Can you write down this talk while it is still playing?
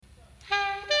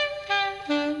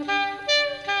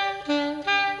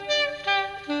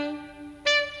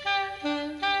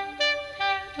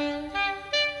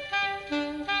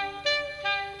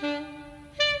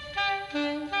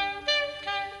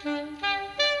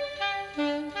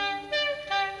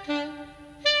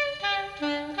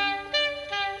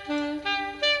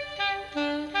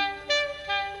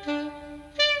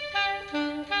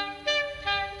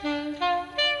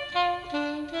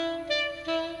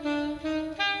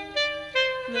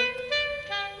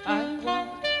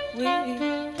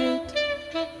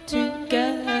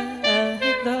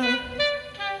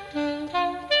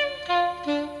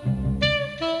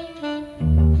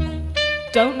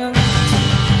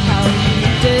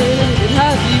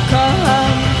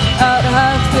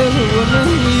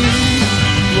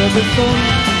before.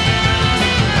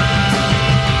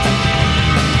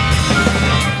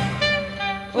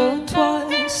 Or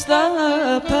twice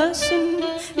the person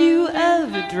you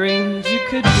ever dreamed you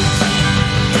could be.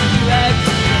 You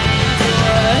exchanged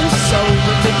your soul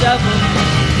with the devil,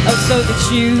 so that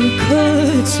you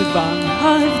could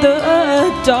survive the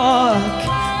dark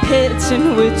pit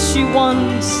in which you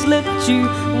once slipped, you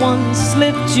once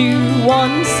slipped, you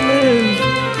once lived.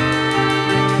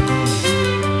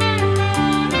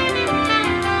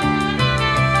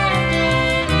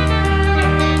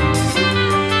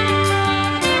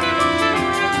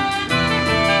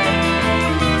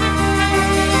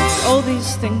 All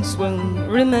these things will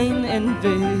remain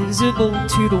invisible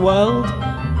to the world,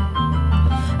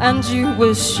 and you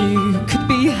wish you could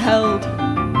be held.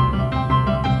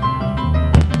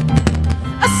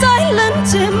 A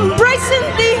silent embrace in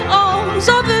the arms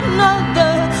of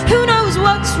another. Who knows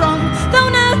what's wrong? They'll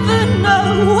never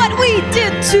know what we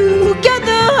did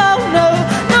together. Oh no,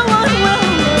 no one will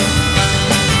know.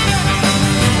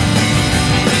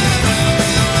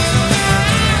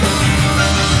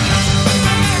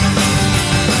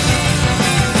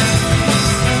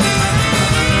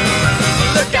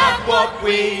 Look at what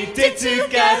we did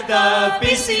together,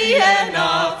 BC and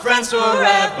our friends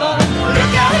forever.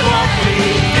 Look at what we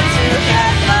did together.